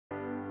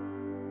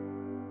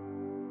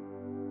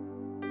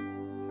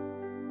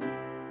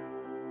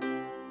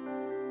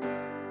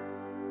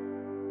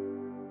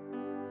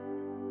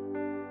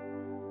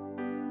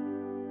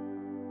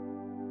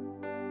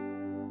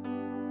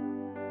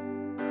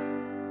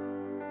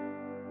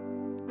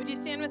Would you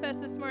stand with us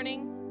this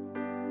morning?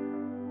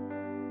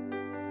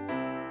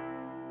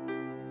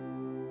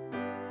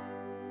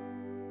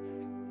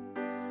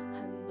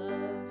 I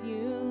love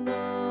you,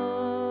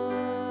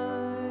 Lord,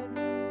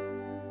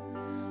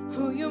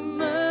 who your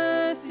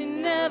mercy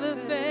never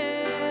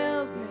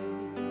fails me,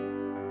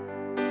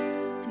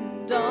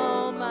 and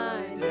all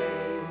my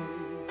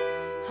days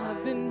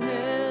I've been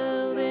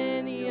held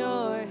in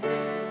your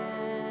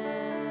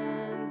hands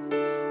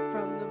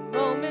from the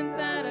moment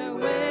that I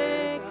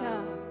wake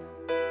up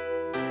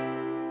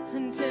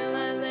until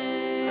I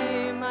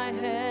lay my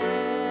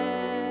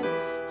head.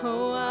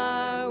 Oh,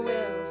 I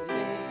will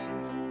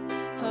sing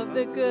of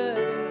the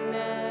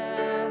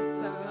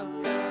goodness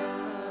of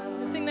God.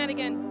 Let's sing that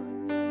again.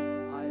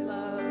 I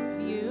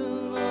love you,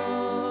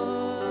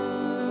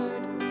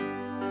 Lord.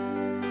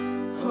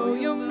 Oh,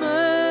 your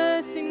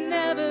mercy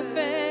never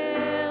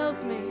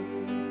fails me,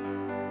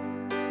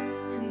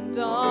 and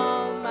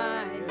all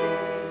my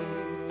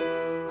days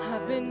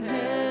I've been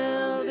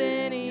held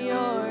in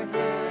your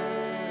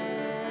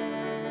hands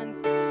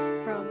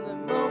from the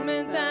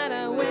moment that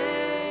I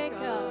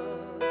wake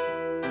up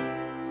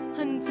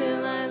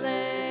until I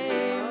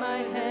lay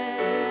my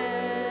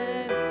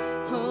head.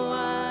 Oh,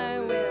 I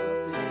will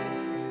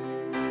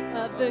sing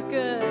of the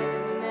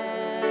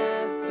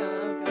goodness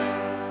of God.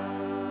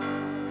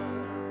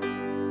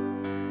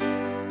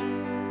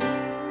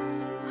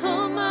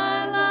 All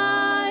my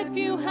life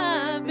you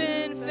have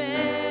been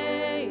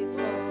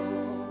faithful.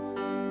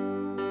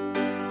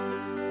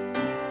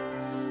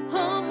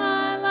 All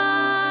my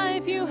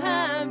life you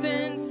have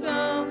been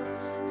so,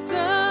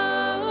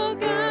 so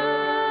good.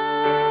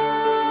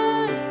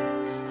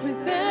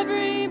 With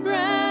every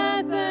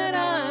breath that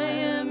I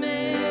am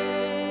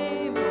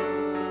able,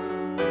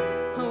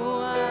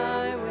 oh,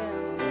 I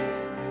will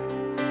sing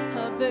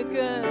of the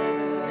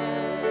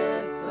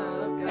goodness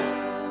of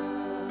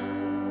God.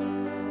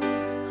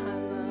 I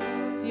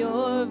love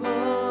your voice.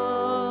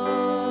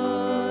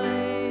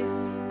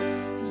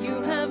 You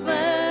have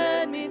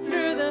led me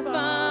through the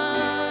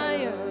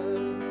fire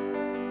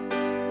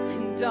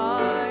and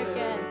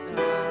darkest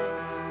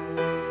night.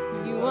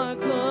 You are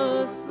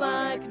close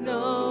like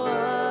no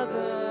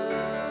other.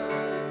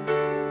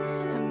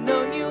 I've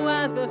known you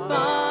as a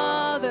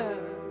father.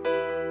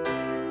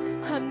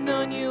 I've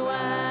known you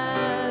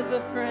as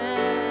a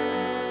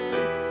friend,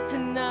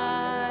 and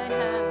I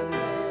have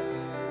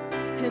lived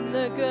in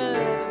the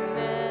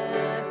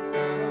goodness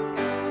of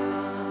God.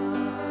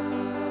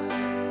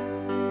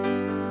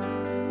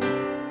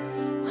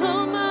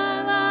 All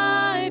my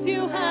life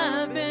you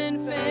have been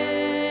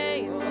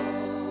faithful.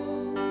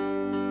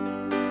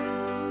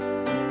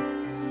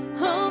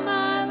 All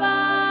my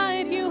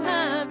life you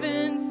have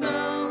been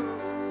so,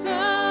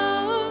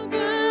 so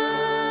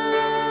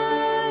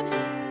good.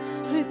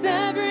 With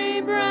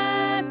every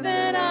breath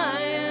that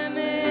I am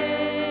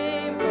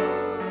able,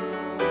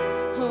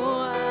 oh,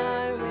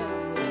 I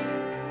will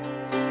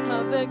sing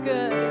of the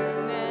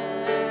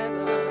goodness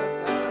of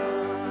God.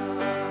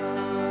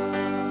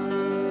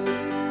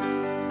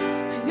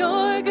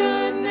 Your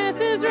goodness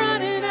is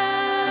running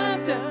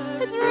after,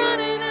 it's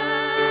running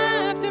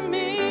after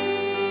me.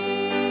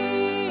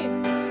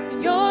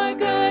 Your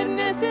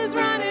goodness is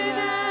running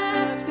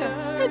after,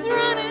 it's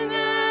running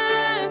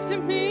after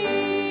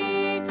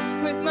me.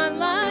 With my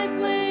life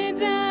laid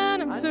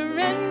down, I'm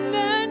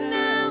surrendered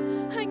now.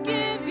 I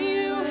give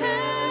you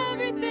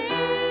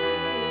everything.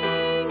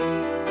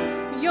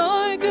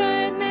 Your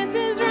goodness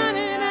is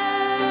running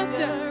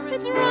after,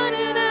 it's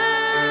running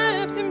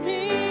after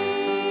me.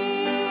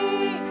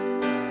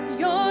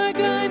 Your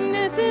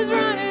goodness is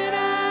running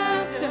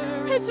after,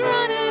 it's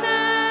running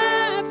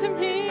after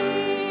me.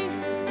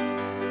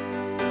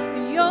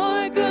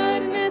 Your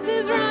goodness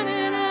is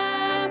running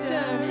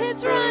after,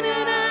 it's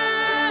running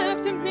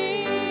after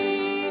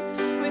me.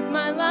 With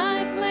my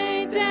life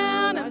laid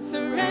down, I'm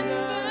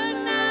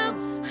surrendered now.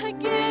 I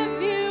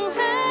give you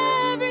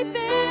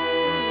everything.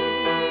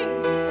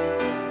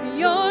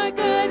 Your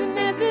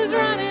goodness is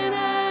running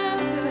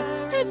after,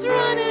 it's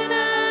running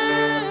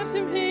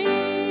after me.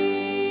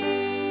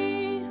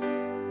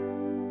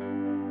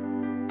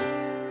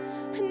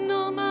 And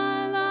all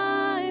my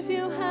life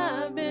you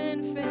have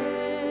been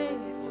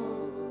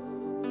faithful.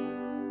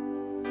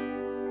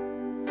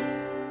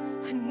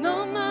 And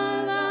all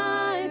my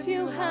life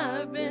you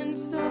have been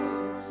so,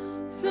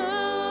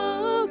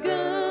 so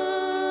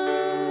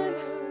good.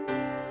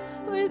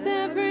 With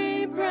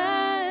every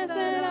breath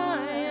that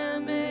I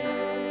am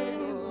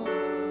able,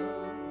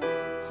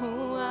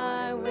 oh,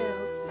 I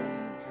will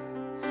sing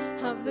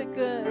of the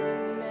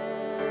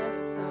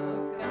goodness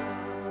of God.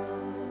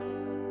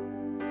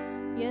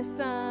 Yes,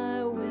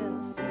 I will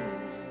sing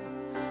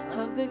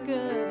of the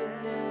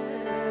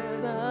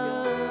goodness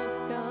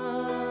of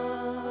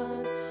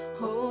God.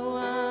 Oh,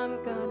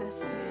 I'm gonna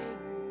sing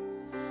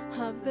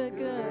of the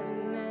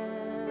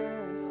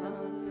goodness of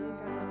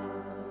God.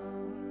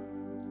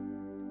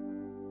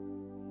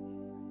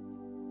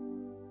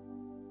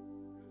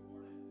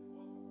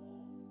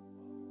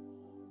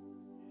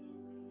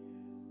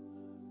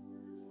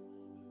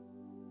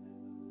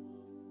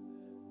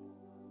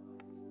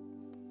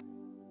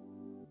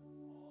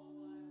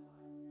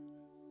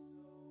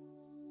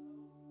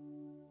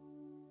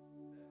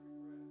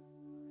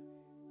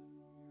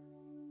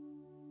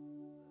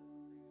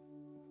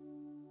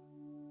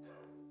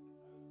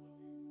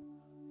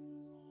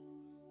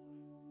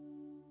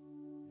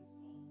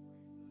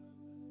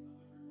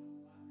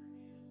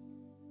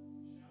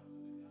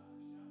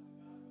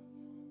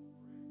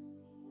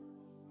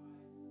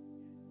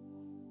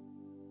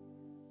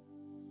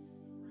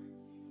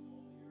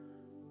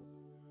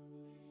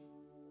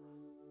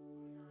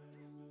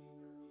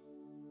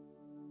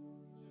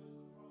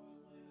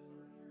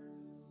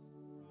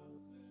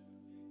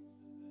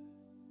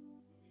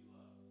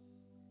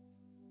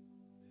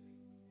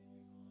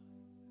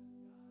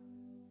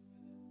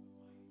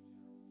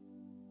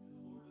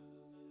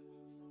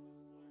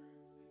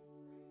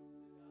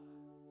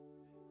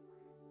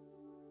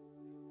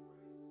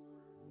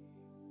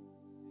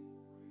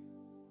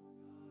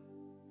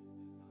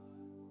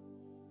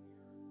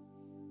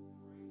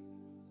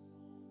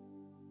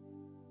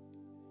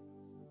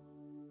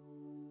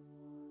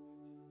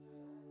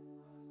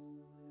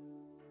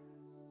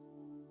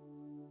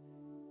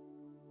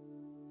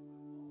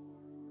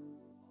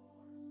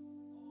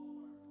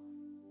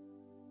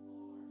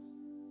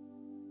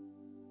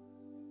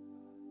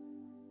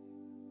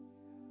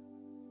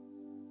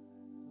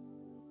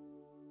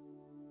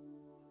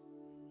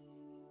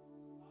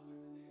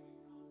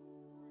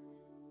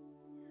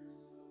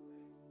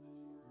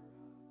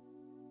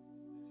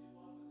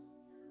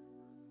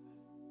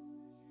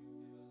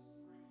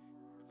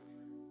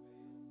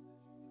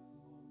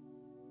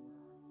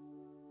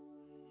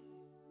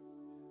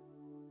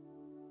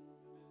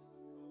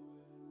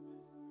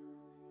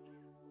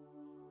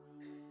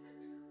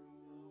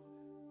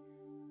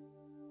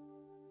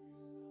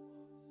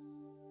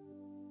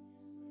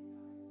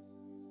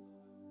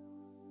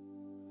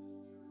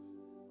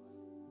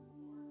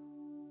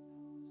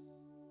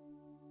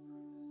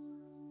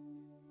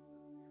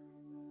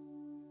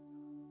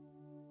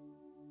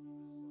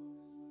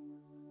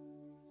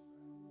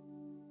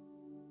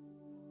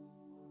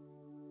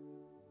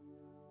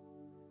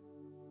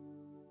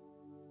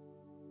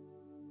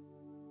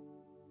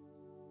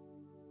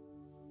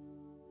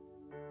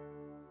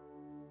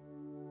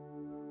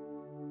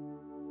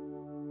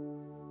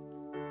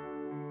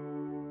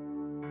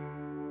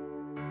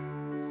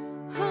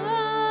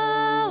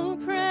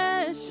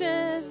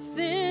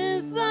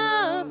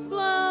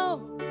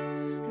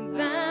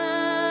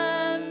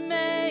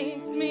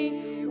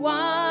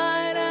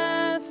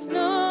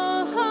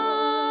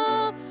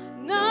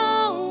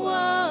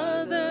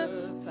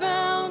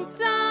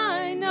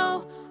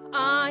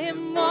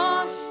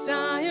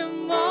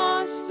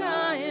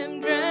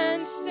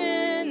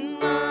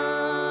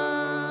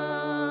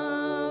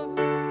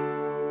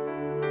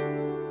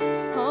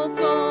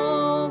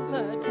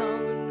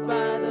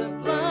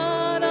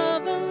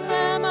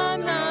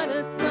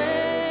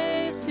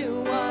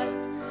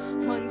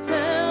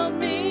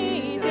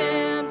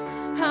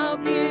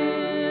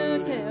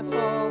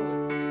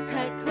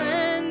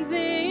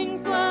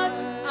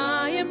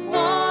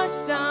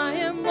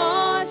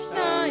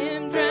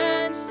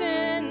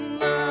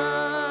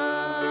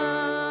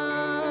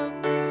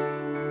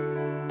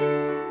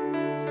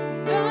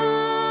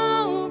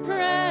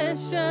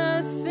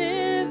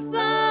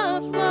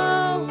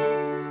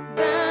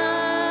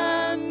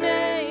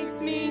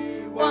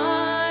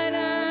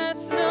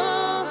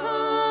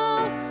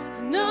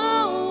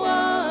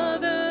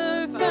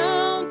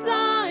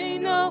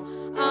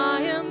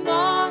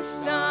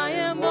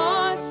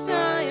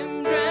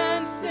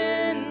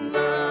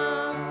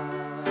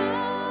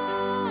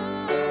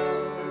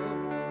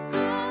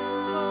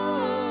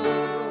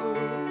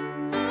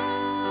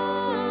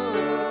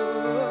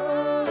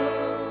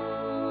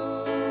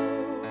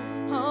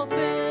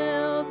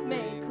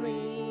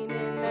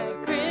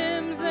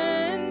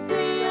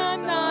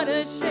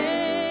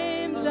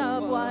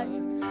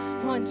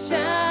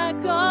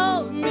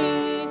 unshackled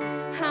me.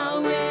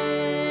 How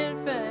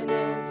infinite,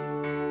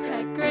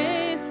 at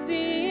grace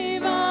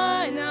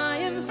divine, I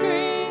am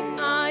free,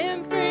 I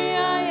am free,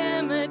 I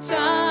am a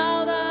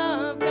child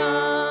of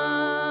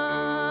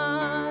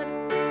God.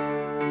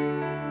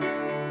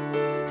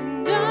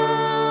 And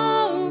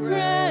oh,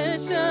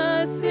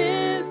 precious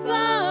is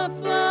the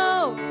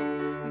flow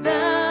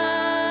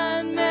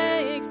that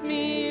makes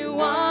me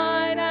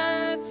white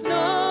as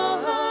snow.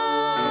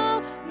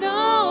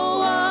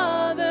 No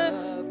other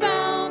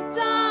fount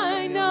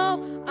I know.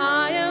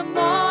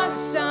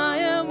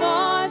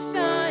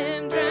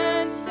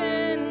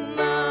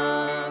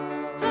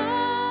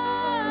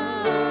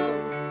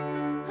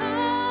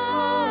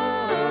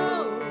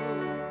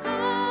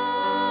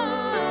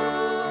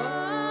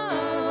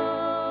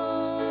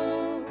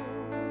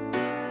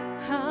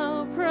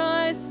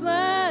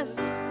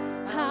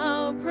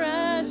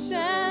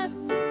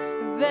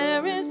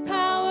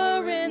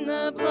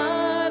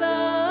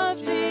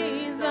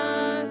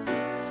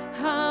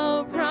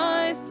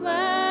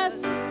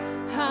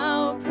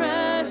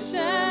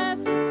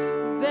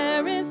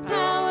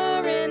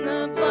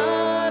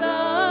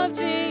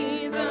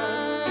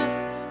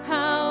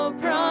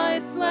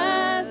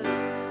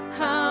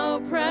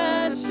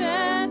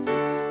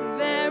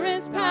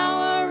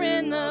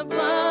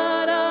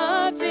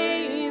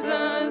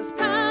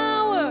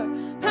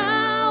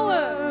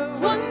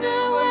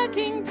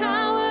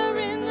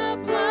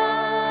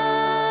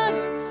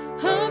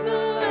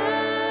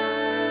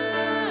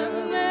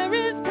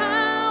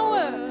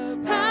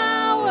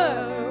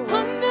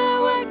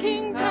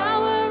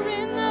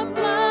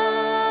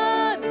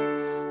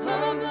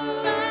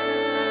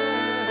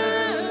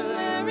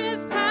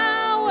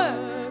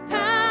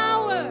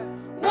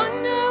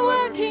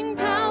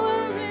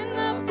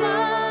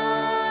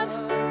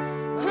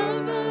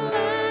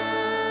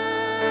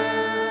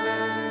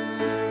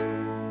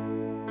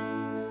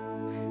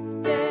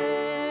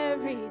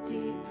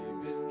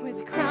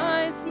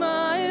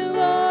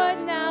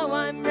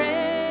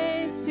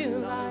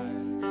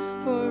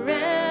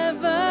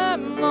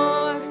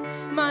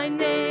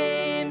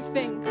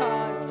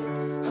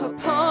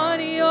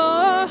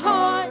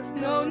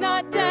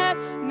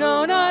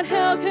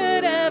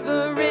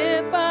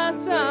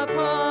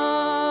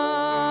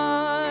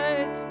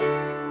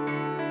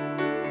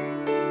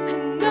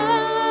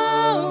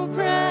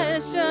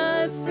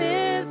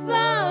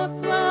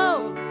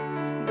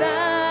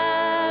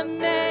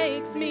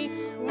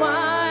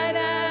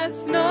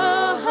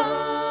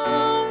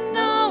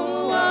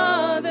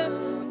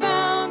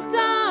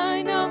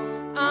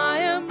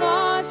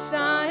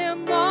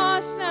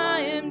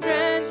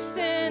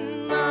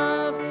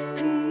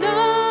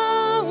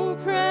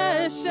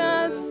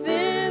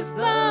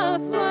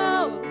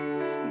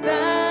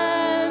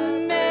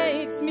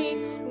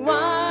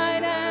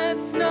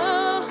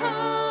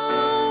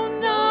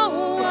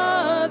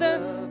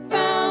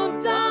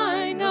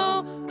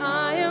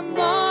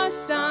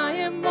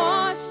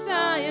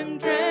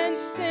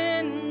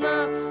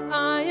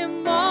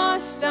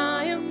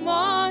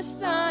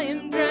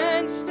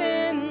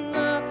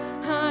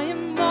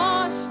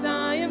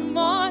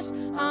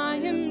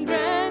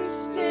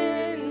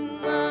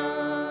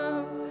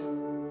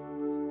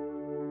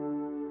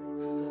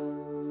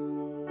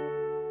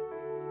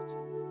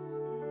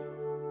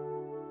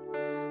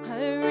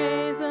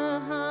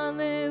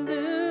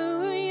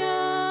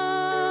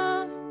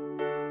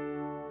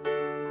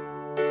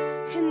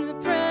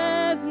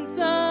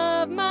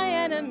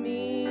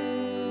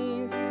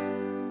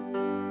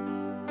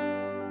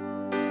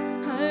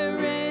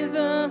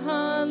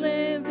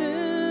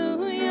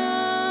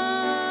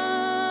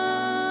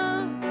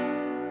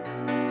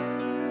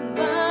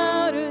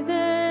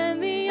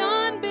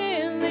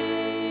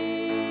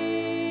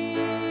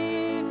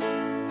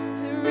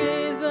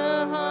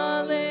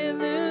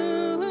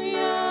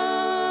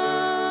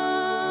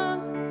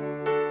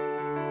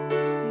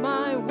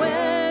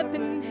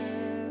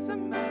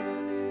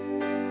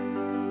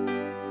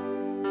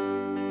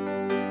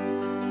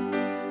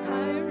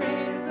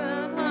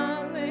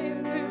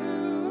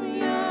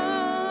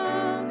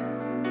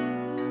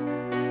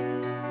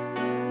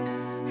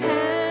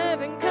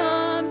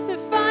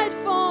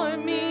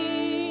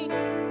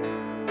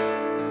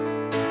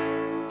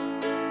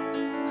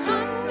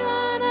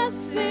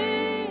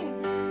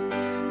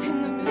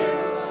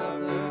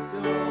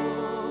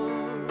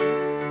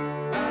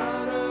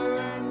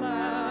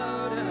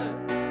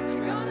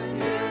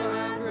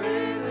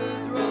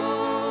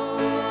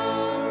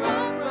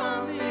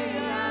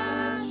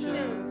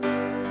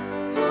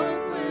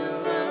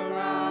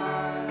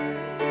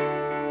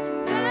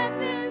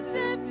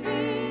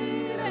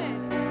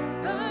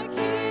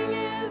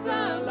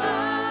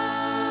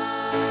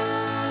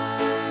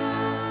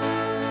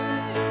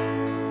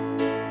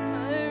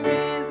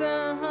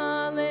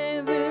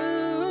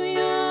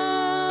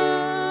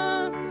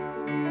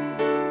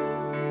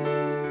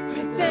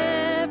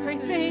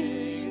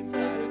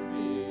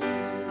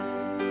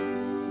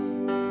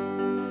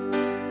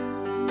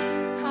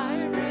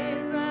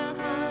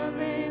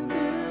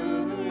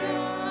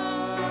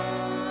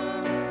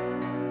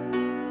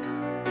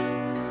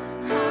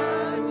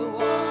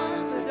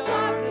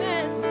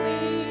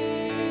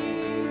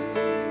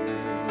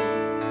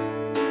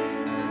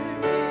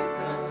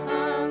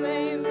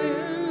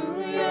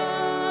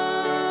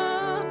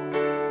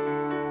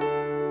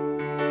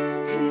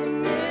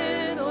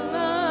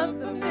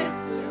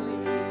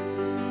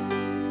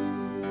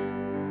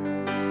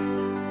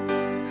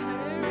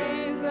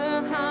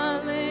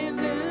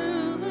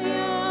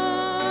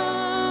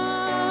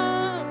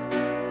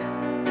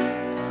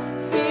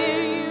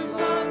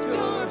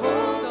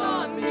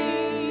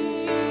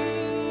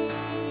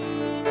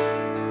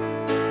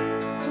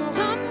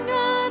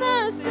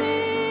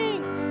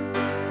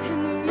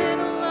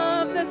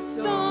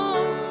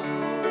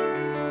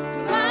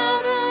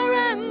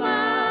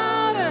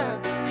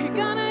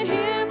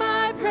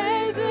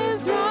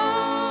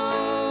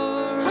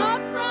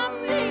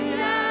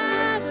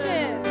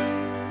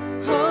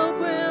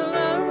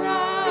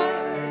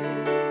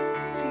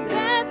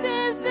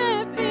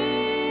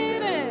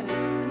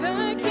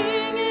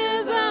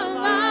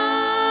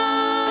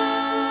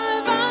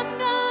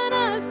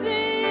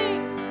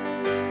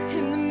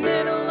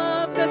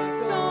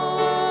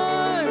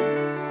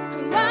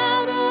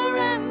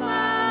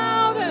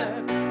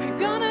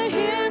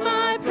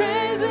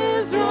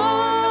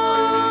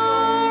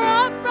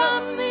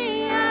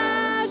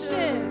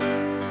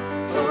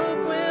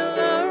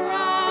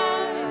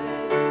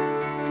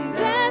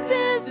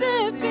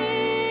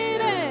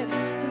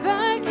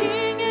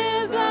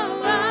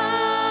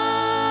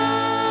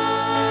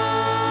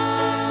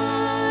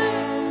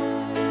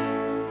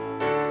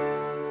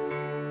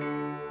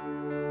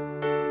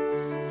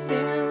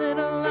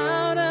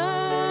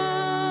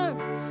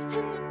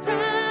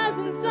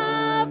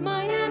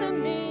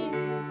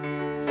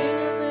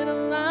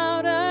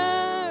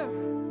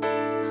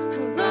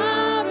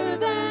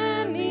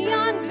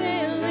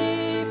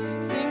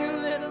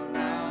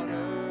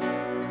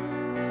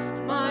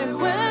 My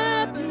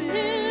weapon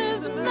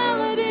is a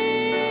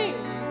melody.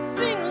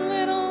 Sing a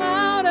little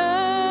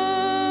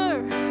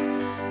louder.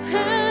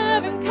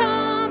 Heaven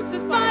comes to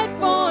fight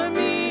for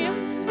me.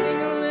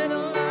 Sing a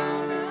little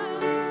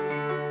louder.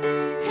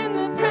 In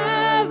the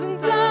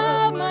presence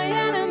of my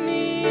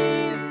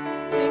enemies.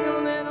 Sing a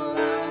little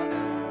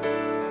louder.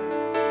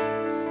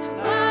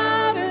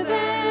 Louder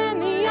than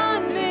the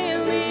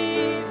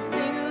unbelief.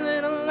 Sing a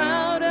little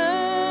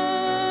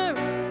louder.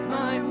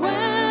 My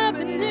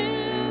weapon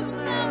is a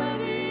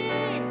melody.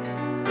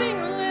 Sing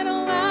a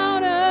little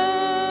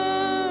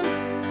louder.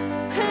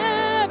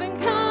 Heaven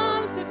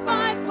comes to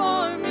fight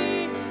for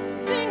me.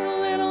 Sing a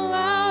little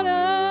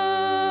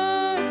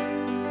louder.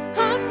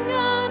 I'm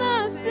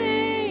gonna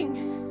sing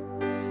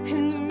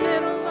in the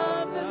middle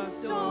of the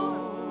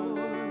storm.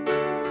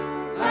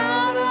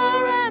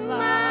 Louder and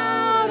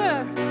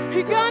louder.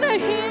 You're gonna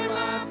hear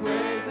my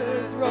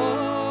praises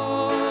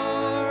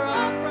roar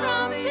up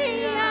from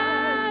the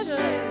ashes.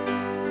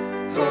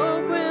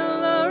 Hope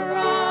will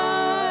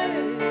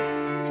arise,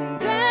 and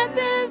death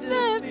is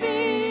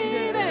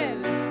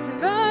defeated,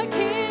 and the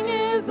King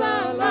is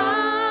alive.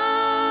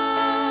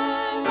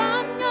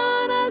 I'm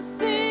gonna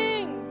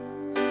sing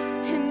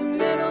in the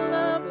middle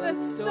of the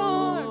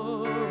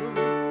storm.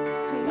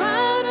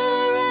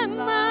 Louder and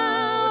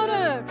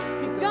louder,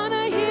 you're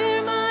gonna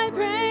hear my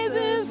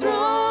praises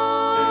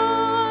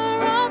roar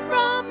up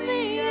from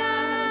the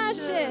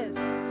ashes.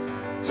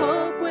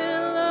 Hope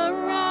will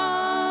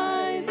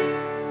arise,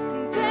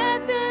 and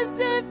death is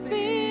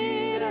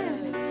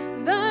defeated,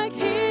 the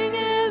King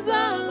is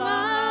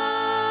alive.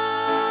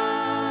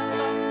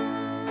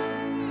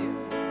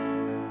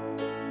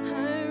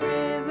 I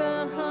raise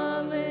a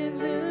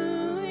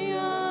hallelujah.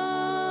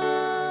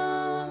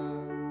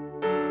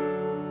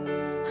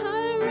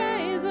 I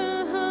raise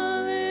a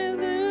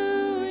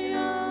hallelujah.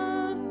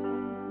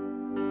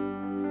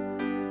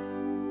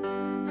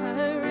 I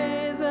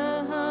raise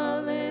a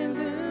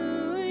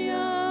hallelujah.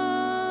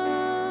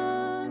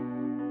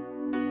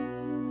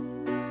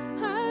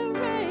 I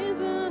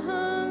raise a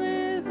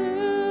hallelujah.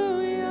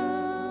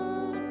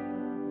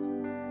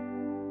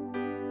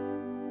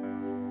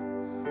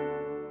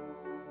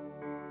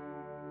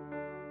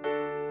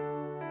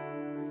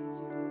 Praise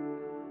you,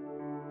 Lord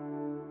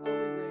God. Oh, we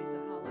raise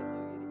a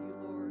hallelujah to you,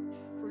 Lord,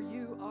 for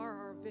you are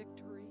our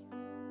victory.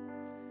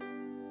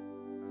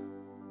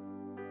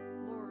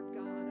 Lord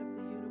God of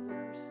the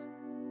universe,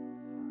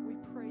 we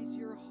praise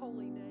your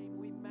holy name.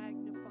 We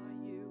magnify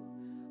you.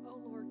 Oh,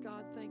 Lord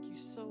God, thank you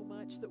so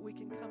much that we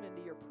can come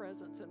into your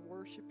presence and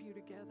worship you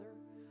together.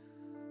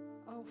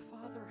 Oh,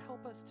 Father,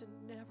 help us to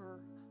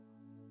never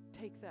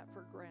take that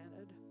for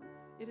granted.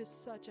 It is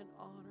such an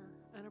honor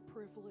and a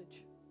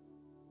privilege.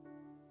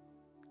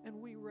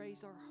 And we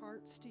raise our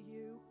hearts to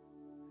you.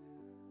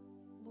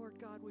 Lord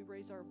God, we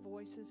raise our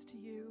voices to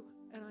you.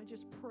 And I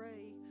just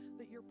pray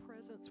that your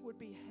presence would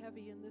be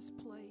heavy in this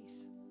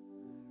place.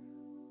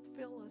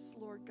 Fill us,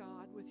 Lord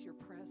God, with your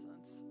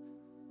presence.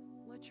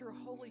 Let your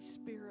Holy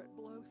Spirit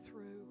blow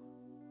through.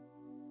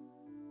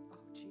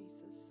 Oh,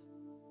 Jesus.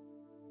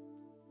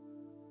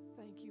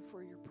 Thank you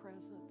for your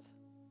presence.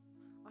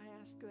 I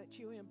ask that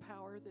you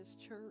empower this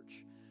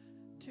church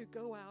to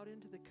go out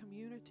into the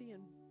community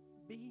and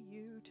be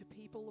you to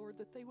people, Lord,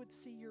 that they would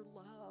see your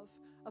love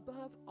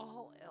above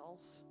all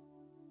else.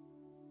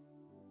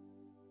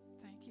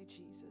 Thank you,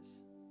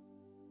 Jesus.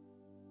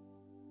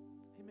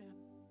 Amen.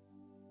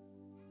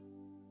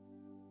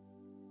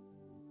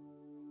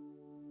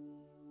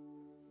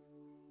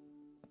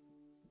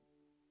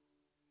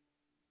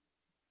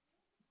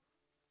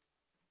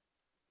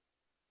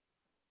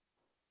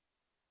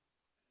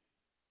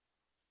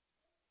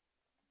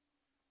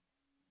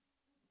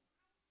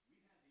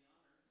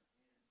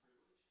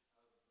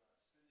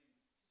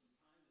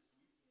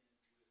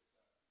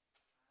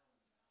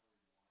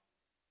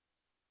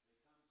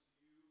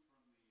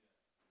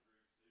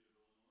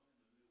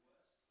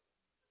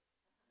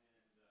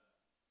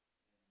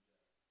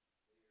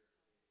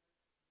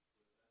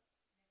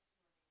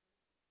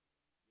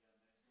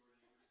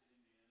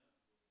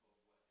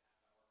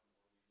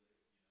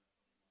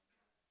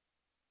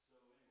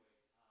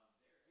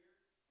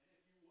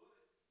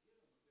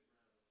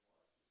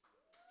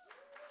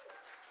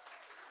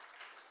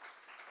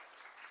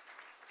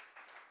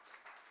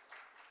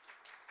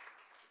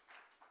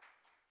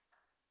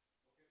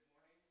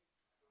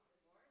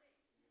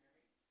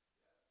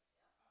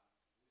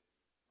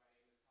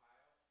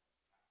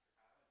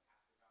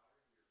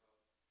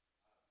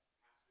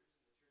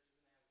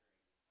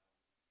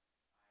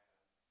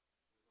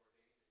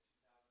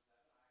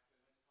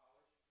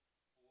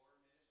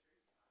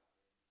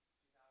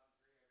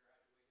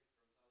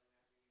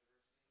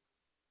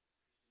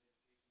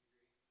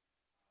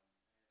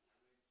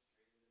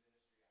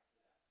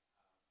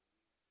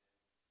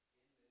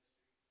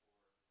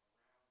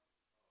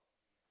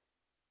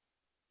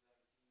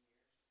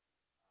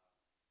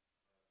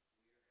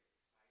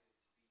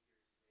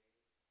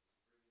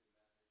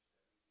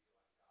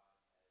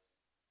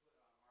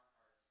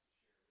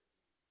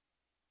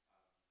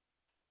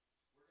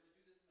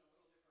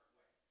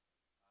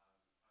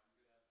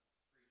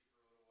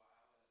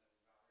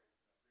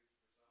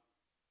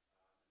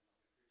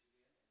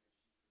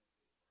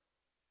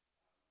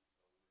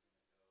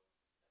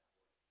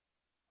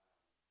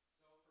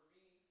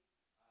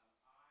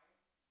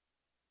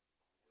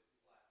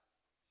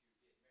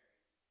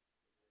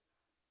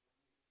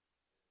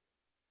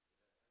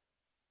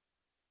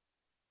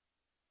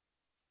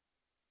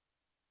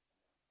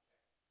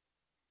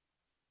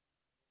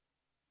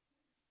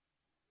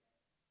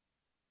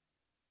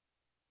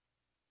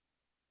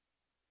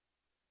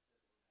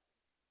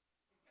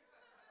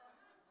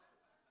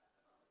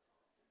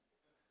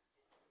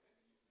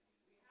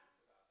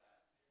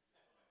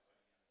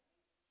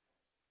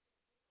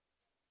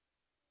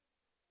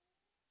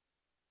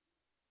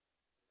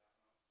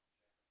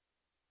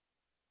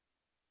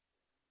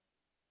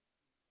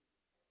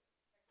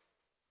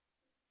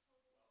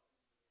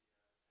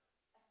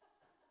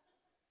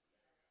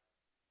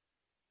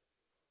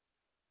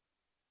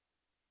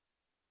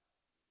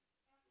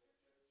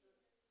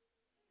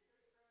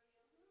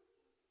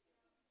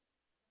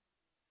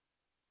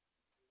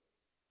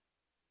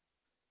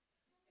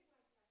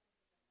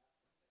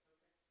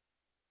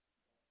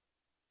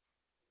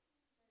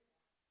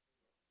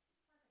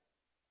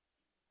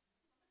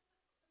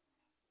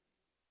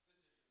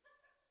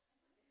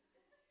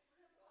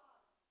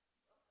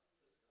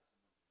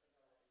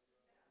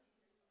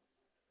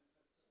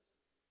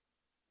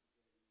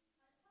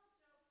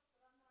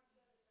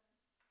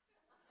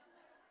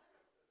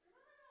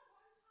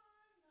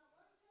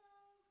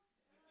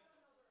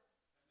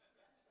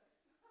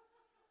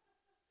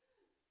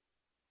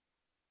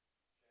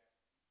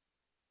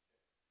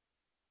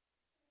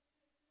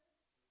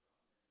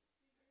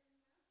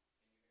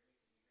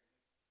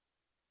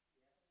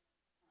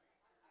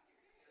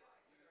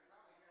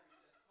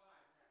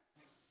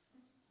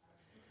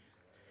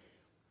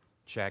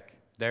 Check.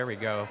 There we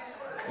go.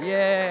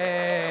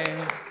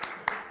 Yay.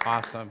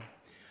 Awesome.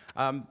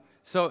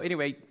 So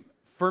anyway,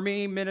 for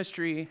me,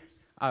 ministry,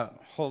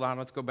 hold on,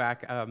 let's go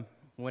back.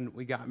 When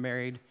we got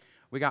married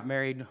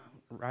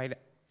right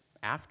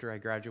after I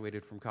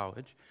graduated from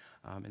college.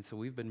 And so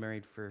we've been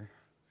married for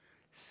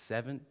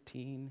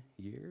 17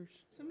 years?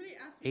 Somebody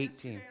asked me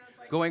 18. yesterday, I was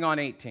like, Going on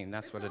 18,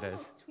 that's what it is.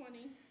 Almost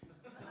 20.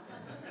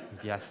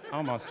 Yes,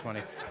 almost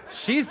 20.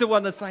 She's the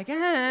one that's like,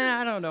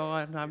 I don't know.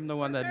 I'm the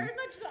one that... Very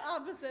much the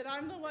opposite.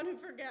 I'm the one who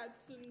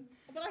forgets,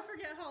 but I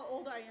forget how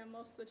old I am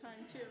most of the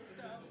time too.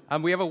 So.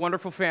 We have a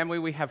wonderful family.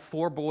 We have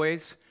 4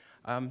 boys.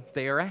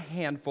 They are a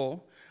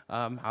handful.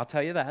 I'll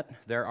tell you that.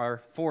 There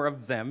are 4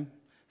 of them,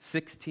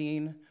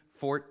 16,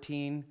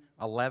 14,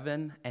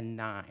 11, and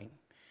 9.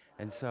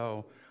 And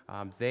so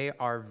they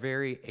are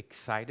very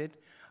excited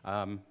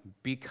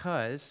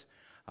because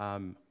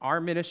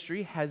our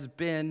ministry has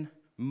been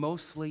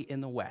mostly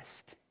in the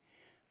West.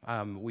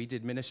 We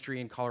did ministry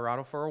in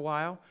Colorado for a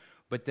while,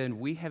 but then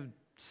we have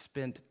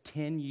spent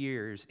 10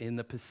 years in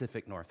the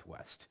Pacific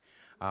Northwest.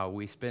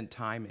 We spent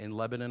time in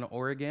Lebanon,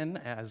 Oregon,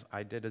 as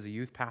I did as a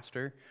youth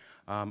pastor,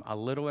 a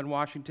little in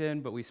Washington,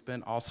 but we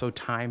spent also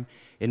time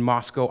in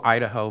Moscow,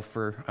 Idaho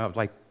for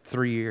like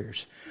 3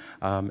 years.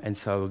 And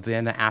so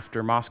then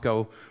after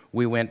Moscow,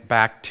 we went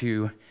back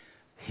to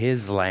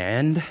his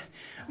land.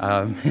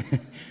 The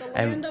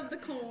land of the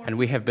corn. And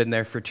we have been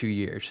there for 2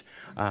 years.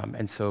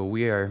 And so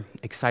we are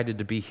excited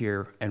to be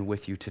here and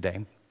with you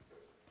today.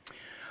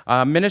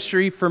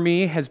 Ministry for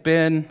me has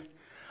been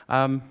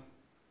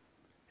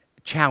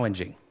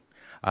challenging.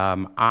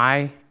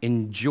 I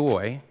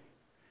enjoy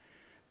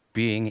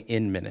being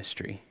in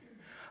ministry.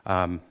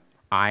 I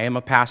am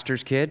a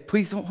pastor's kid.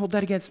 Please don't hold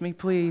that against me,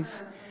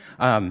 please.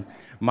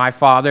 My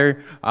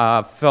father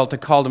felt a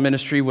call to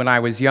ministry when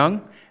I was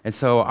young, and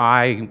so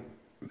I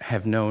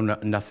have known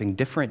nothing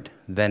different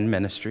than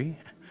ministry.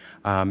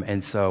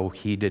 And so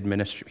he did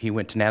ministry. He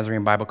went to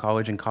Nazarene Bible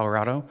College in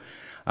Colorado,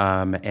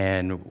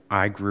 and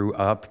I grew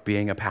up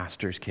being a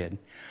pastor's kid.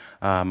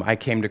 I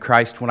came to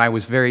Christ when I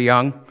was very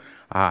young.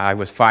 I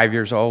was 5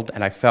 years old,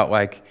 and I felt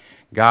like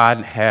God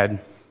had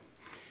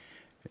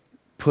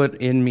put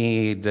in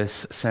me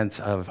this sense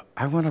of,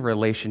 I want a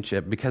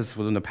relationship, because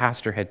when the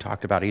pastor had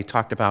talked about it, he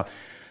talked about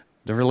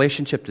the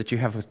relationship that you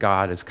have with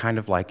God is kind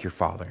of like your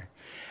father.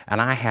 And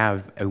I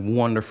have a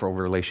wonderful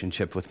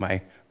relationship with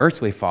my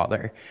earthly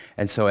father.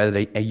 And so at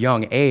a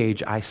young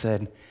age, I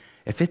said,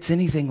 if it's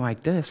anything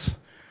like this,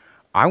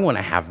 I want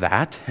to have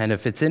that. And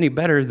if it's any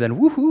better, then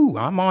woohoo,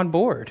 I'm on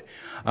board.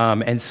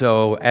 And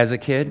so as a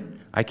kid,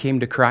 I came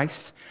to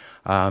Christ.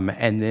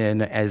 And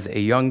then as a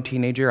young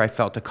teenager, I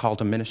felt a call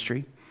to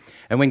ministry.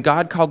 And when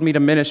God called me to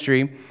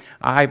ministry,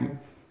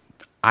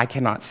 I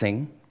cannot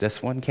sing.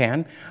 This one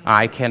can.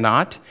 I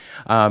cannot.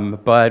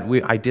 But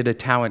I did a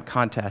talent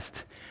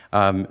contest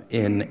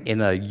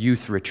in a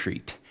youth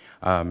retreat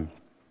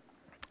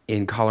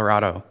in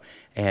Colorado.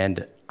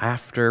 And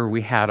after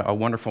we had a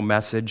wonderful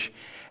message,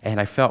 and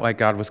I felt like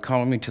God was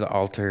calling me to the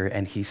altar,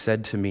 and he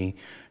said to me,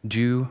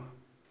 do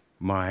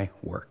my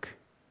work.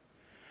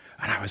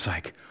 And I was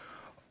like,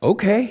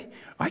 okay,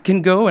 I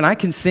can go and I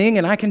can sing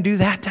and I can do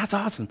that. That's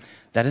awesome.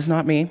 That is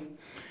not me.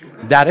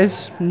 That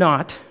is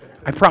not,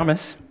 I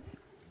promise.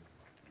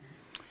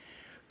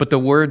 But the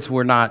words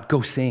were not,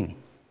 go sing.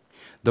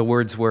 The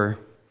words were,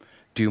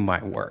 do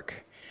my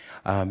work.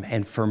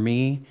 And for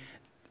me,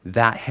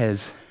 that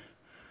has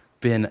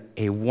been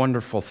a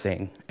wonderful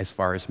thing as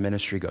far as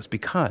ministry goes,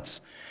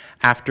 because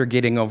after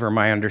getting over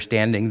my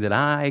understanding that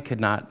I could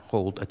not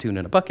hold a tune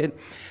in a bucket,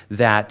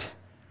 that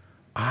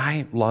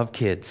I love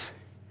kids.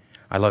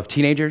 I love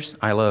teenagers.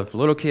 I love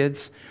little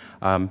kids.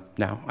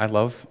 Now, I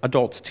love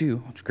adults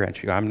too, to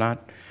grant you. I'm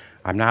not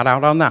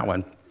out on that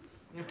one.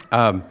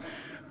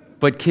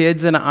 But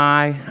kids and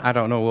I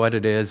don't know what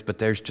it is, but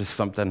there's just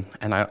something.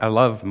 And I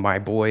love my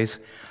boys.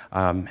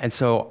 And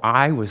so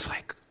I was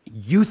like,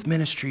 youth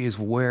ministry is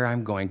where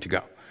I'm going to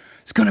go.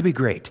 It's going to be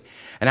great.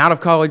 And out of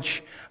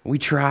college, we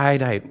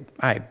tried.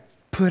 I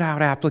put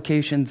out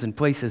applications in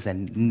places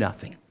and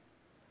nothing.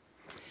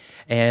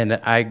 And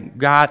I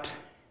got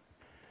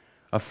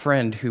a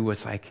friend who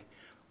was like,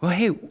 well,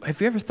 hey,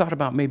 have you ever thought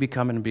about maybe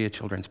coming and be a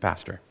children's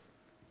pastor?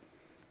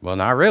 Well,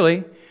 not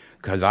really,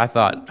 because I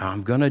thought,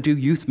 I'm going to do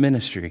youth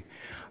ministry.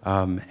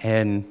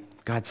 And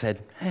God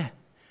said,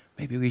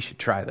 maybe we should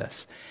try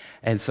this.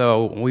 And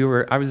so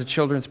I was a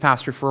children's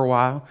pastor for a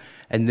while,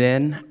 and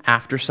then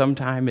after some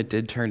time, it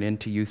did turn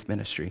into youth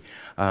ministry.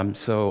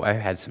 So I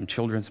had some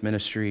children's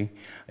ministry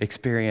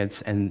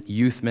experience, and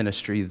youth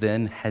ministry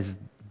then has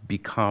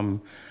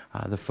become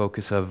the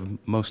focus of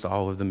most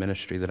all of the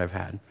ministry that I've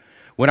had.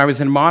 When I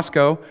was in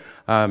Moscow,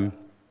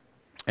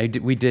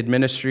 we did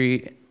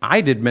ministry.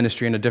 I did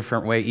ministry in a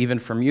different way, even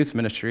from youth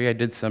ministry. I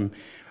did some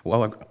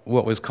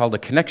what was called a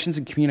connections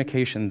and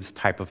communications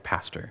type of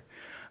pastor.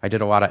 I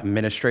did a lot of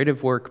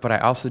administrative work, but I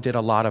also did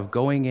a lot of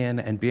going in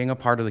and being a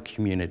part of the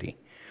community,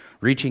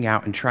 reaching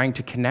out and trying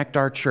to connect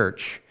our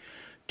church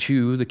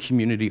to the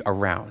community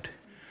around,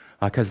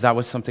 because that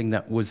was something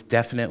that was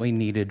definitely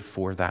needed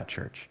for that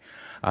church.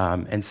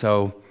 And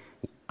so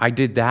I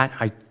did that.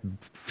 I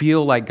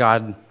feel like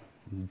God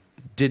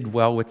did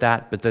well with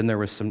that, but then there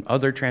was some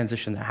other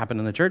transition that happened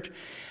in the church,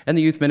 and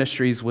the youth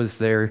ministries was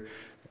there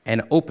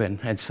and open,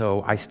 and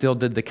so I still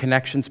did the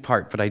connections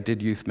part, but I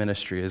did youth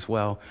ministry as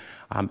well.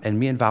 And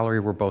me and Valerie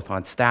were both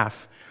on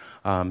staff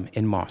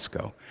in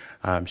Moscow.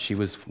 She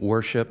was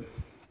worship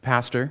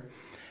pastor,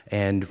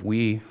 and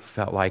we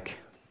felt like,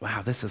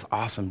 wow, this is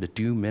awesome to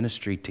do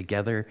ministry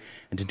together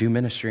and to do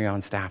ministry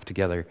on staff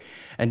together.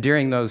 And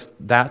during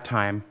that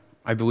time,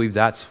 I believe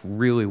that's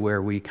really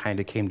where we kind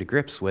of came to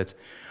grips with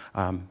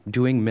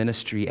doing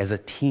ministry as a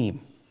team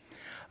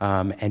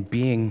and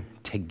being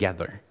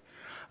together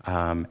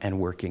and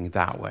working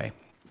that way.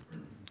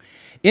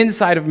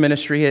 Inside of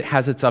ministry, it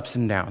has its ups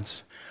and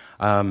downs.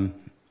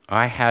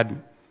 I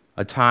had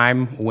a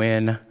time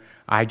when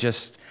I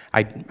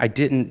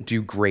didn't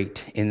do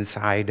great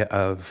inside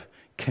of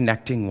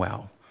connecting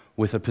well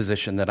with a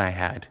position that I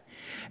had.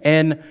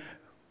 And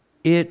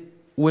it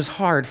was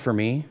hard for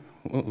me.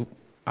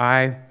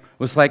 I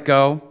was let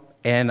go,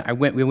 and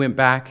we went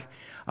back,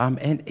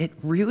 and it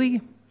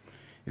really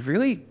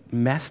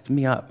messed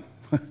me up,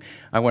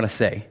 I want to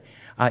say.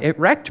 It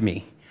wrecked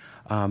me,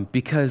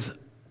 because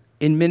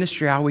in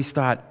ministry I always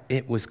thought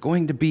it was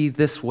going to be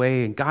this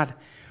way, and God,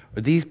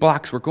 these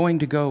blocks were going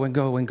to go and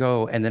go and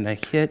go, and then I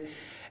hit,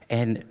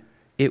 and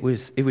it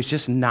was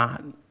just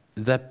not,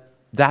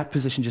 that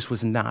position just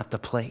was not the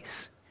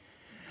place.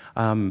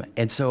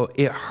 And so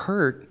it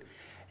hurt,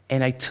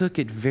 and I took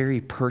it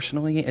very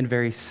personally, and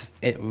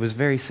it was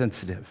very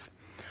sensitive.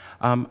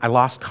 I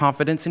lost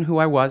confidence in who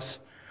I was,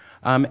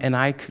 and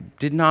I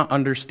did not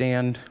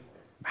understand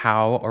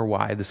how or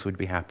why this would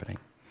be happening.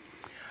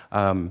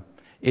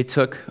 It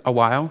took a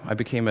while. I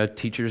became a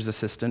teacher's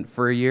assistant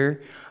for a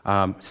year,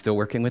 still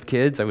working with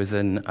kids. I was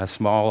in a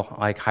small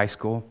high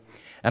school,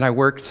 and I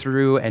worked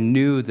through and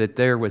knew that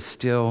there was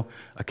still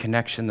a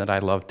connection that I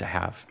loved to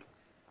have.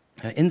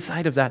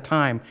 Inside of that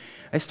time,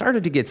 I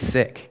started to get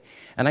sick,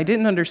 and I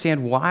didn't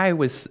understand why I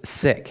was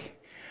sick.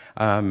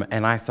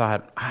 And I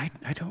thought, I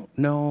don't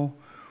know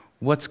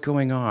what's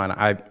going on.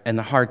 And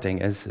the hard thing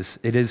is,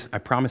 I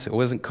promise it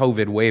wasn't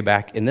COVID way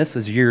back, and this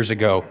is years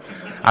ago.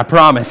 I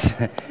promise.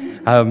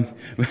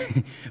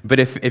 But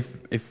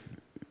if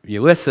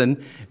you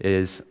listen,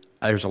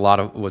 was a lot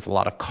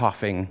of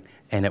coughing,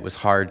 and it was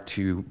hard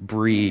to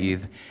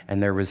breathe,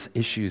 and there was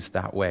issues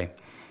that way.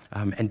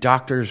 And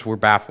doctors were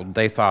baffled.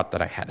 They thought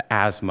that I had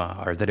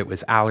asthma, or that it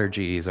was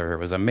allergies, or it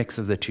was a mix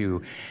of the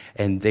two.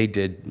 And they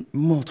did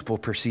multiple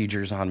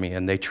procedures on me,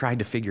 and they tried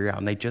to figure out,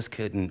 and they just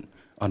couldn't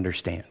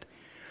understand.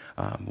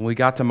 When we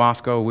got to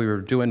Moscow, we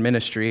were doing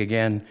ministry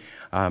again,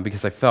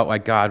 because I felt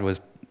like God was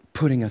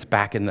putting us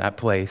back in that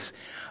place.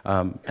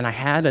 And I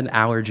had an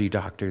allergy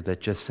doctor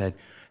that just said,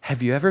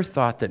 have you ever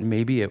thought that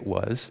maybe it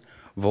was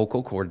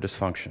vocal cord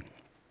dysfunction?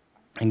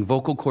 And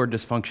vocal cord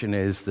dysfunction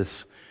is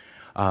this...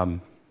 I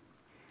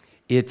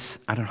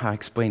don't know how to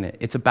explain it.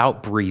 It's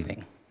about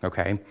breathing,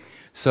 okay?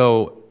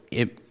 So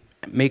it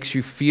makes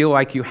you feel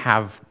like you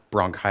have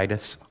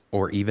bronchitis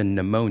or even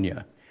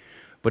pneumonia,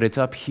 but it's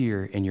up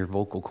here in your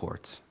vocal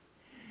cords.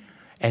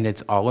 And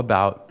it's all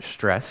about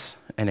stress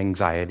and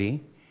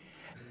anxiety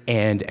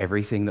and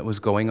everything that was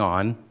going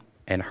on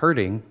and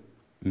hurting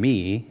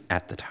me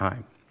at the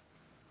time.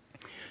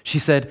 She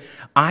said,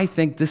 I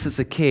think this is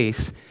a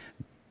case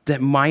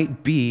that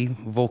might be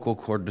vocal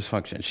cord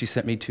dysfunction. She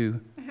sent me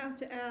to... I have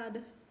to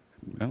add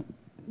No.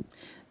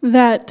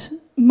 that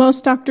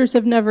most doctors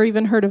have never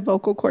even heard of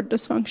vocal cord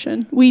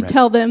dysfunction. We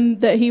tell them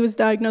that he was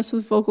diagnosed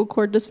with vocal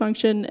cord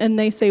dysfunction, and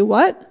they say,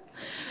 what?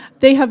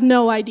 They have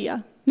no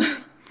idea.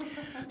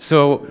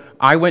 So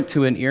I went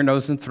to an ear,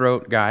 nose, and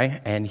throat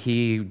guy, and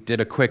he did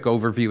a quick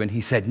overview, and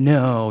he said,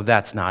 no,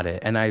 that's not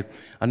it. And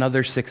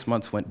another 6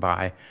 months went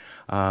by,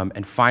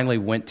 and finally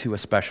went to a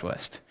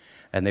specialist,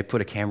 and they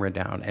put a camera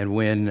down. And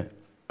when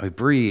I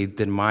breathe,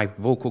 then my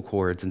vocal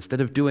cords, instead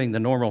of doing the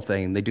normal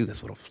thing, they do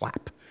this little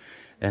flap,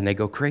 and they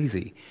go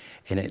crazy.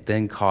 And it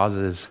then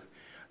causes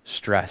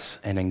stress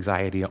and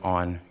anxiety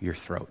on your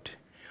throat.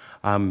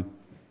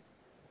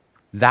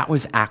 That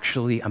was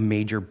actually a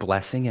major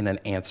blessing and an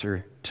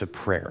answer to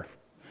prayer.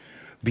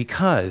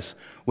 Because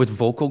with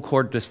vocal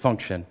cord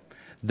dysfunction,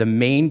 the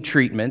main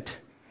treatment,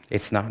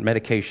 it's not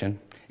medication,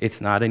 it's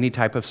not any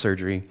type of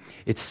surgery,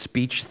 it's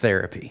speech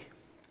therapy.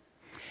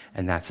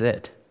 And that's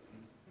it.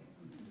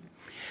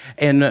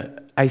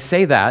 And I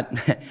say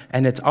that,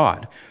 and it's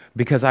odd,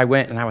 because I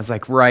went and I was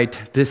like,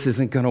 right, this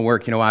isn't going to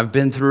work. I've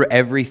been through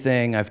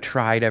everything, I've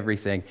tried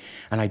everything,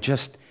 and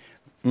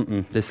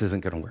this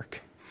isn't going to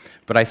work.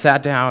 But I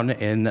sat down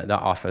in the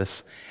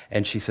office,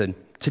 and she said,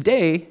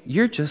 today,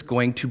 you're just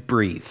going to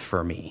breathe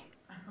for me.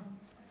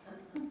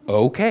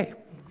 Okay.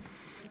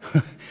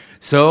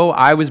 So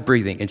I was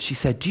breathing, and she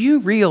said, do you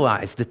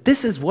realize that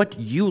this is what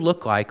you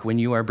look like when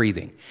you are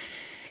breathing?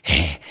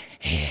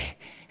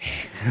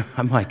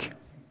 I'm like,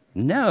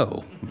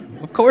 no,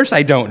 of course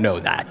I don't know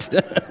that,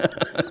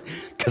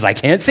 because I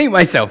can't see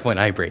myself when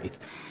I breathe.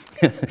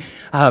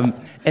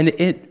 And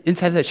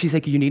inside of that, she's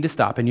like, you need to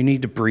stop, and you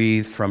need to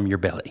breathe from your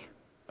belly.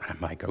 I'm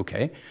like,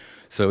 okay.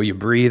 So you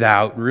breathe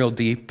out real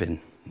deep and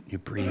you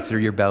breathe through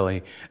your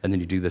belly, and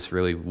then you do this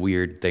really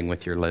weird thing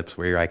with your lips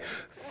where you're like,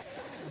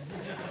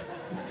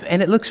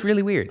 and it looks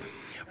really weird.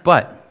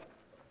 But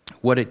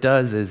what it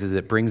does is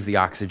it brings the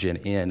oxygen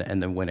in,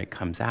 and then when it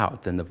comes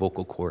out, then the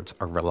vocal cords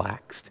are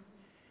relaxed.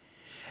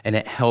 And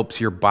it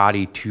helps your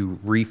body to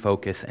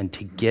refocus and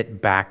to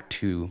get back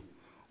to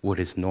what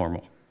is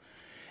normal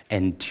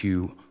and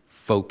to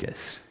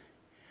focus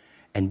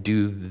and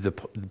do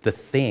the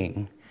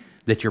thing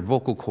that your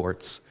vocal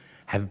cords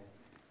have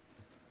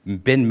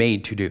been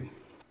made to do.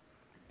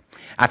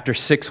 After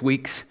 6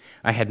 weeks,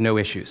 I had no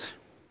issues.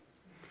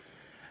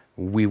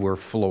 We were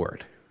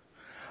floored.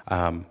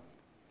 To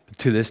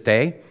this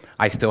day,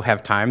 I still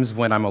have times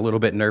when I'm a little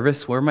bit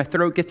nervous where my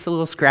throat gets a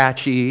little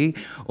scratchy,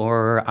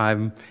 or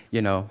I'll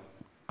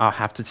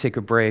have to take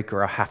a break,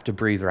 or I'll have to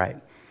breathe right.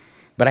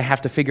 But I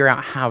have to figure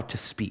out how to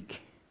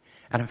speak.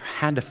 And I've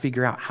had to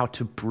figure out how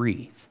to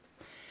breathe.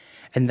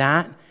 And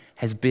that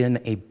has been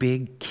a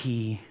big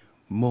key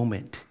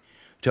moment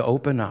to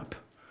open up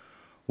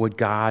what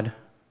God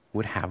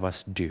would have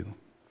us do.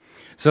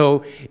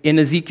 So in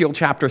Ezekiel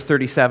chapter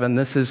 37,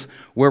 this is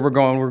where we're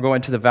going. We're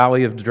going to the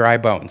valley of dry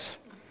bones.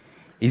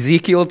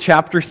 Ezekiel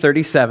chapter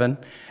 37,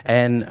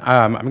 and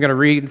I'm going to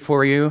read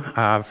for you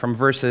from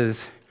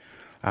verses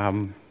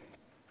from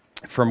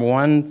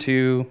 1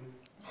 to,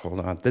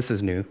 hold on, this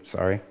is new,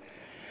 sorry,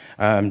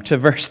 to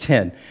verse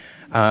 10.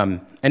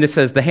 And it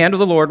says, "The hand of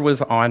the Lord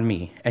was on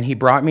me, and he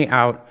brought me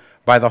out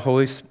by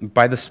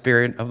the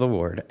Spirit of the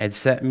Lord, and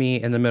set me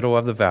in the middle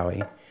of the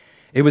valley.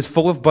 It was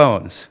full of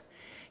bones.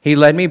 He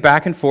led me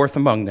back and forth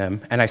among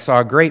them, and I saw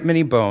a great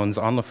many bones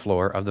on the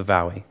floor of the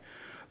valley,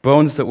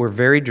 bones that were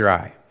very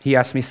dry. He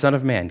asked me, 'Son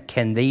of man,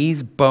 can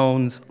these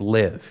bones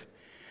live?'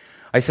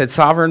 I said,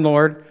 'Sovereign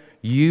Lord,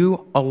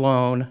 you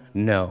alone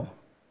know.'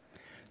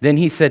 Then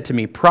he said to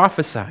me,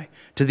 'Prophesy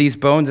to these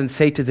bones and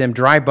say to them,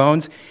 dry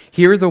bones,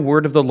 hear the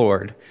word of the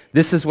Lord.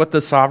 This is what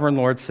the sovereign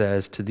Lord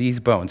says to these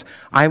bones.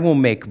 I will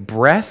make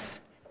breath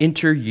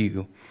enter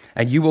you,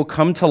 and you will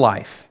come to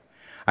life.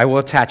 I will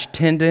attach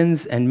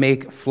tendons and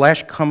make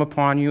flesh come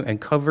upon you and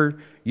cover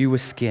you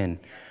with skin.'"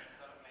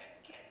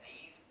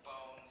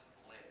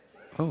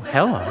 Oh,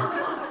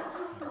 hello.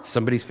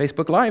 Somebody's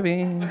Facebook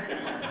Living.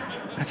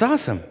 That's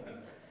awesome.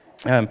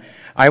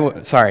 I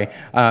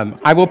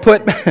will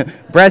put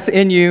breath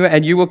in you,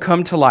 and you will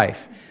come to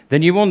life.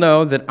 Then you will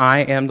know that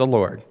I am the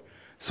Lord.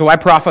 So I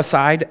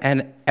prophesied,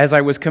 and as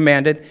I was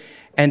commanded,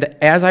 and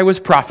as I was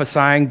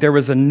prophesying, there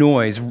was a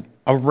noise,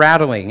 a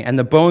rattling, and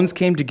the bones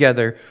came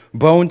together,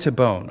 bone to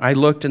bone. I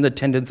looked, and the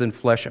tendons and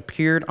flesh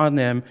appeared on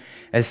them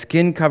as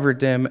skin covered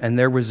them, and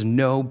there was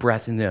no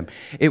breath in them.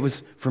 It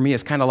was, for me,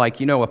 it's kind of like,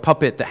 a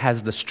puppet that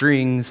has the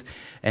strings,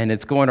 and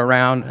it's going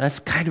around. That's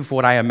kind of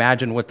what I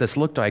imagined what this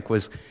looked like,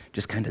 was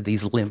just kind of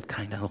these limp,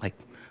 kind of like,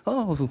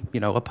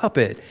 a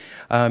puppet.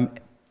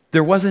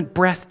 There wasn't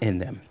breath in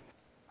them.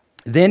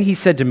 Then he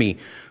said to me,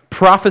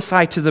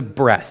 "Prophesy to the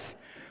breath.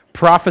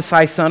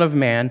 Prophesy, Son of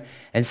Man,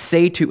 and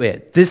say to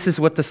it, this is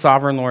what the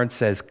sovereign Lord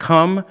says.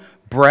 Come,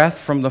 breath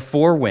from the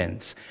four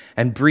winds,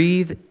 and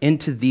breathe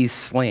into these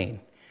slain,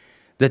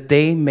 that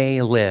they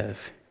may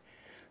live."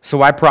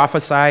 So I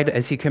prophesied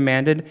as he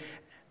commanded,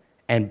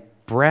 and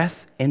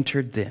breath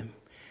entered them.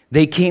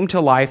 They came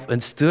to life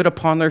and stood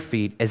upon their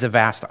feet as a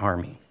vast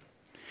army.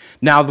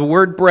 Now the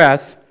word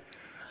breath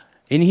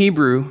in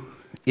Hebrew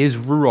is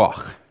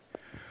ruach.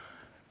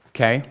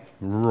 Okay?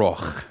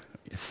 Ruach.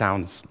 It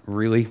sounds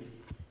really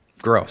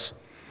gross.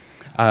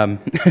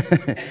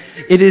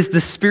 It is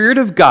the Spirit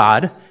of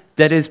God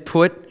that is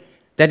put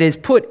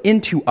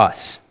into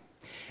us.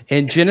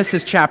 In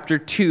Genesis chapter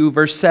 2,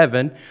 verse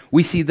 7,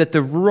 we see that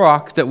the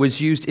ruach that was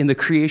used in the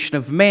creation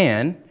of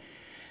man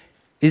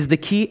is the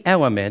key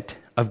element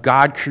of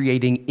God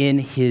creating in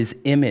his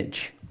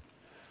image.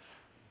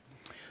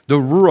 The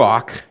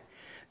ruach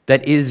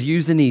that is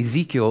used in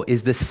Ezekiel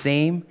is the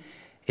same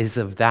as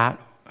of that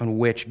on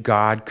which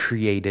God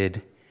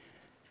created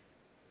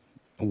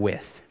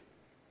with.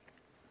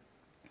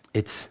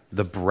 It's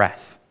the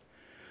breath.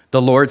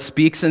 The Lord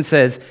speaks and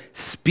says,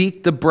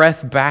 "Speak the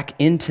breath back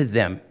into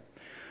them."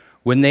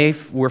 When they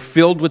were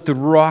filled with the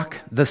ruach,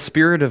 the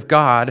Spirit of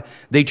God,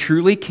 they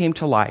truly came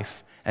to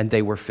life and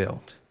they were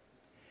filled.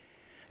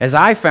 As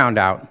I found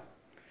out,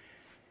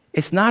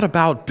 it's not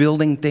about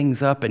building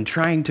things up and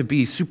trying to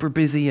be super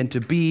busy and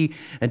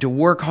to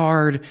work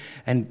hard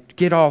and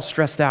get all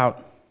stressed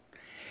out.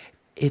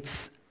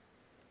 It's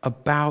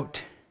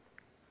about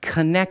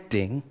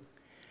connecting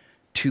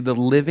to the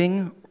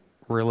living,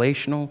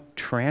 relational,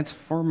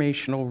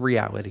 transformational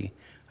reality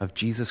of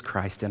Jesus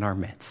Christ in our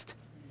midst.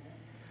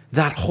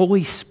 That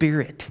Holy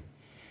Spirit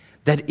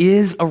that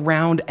is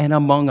around and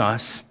among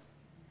us,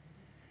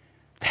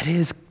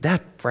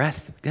 that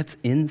breath that's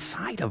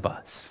inside of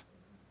us.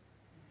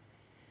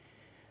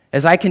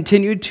 As I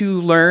continued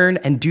to learn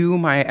and do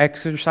my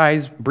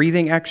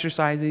breathing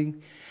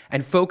exercising,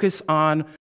 and focus on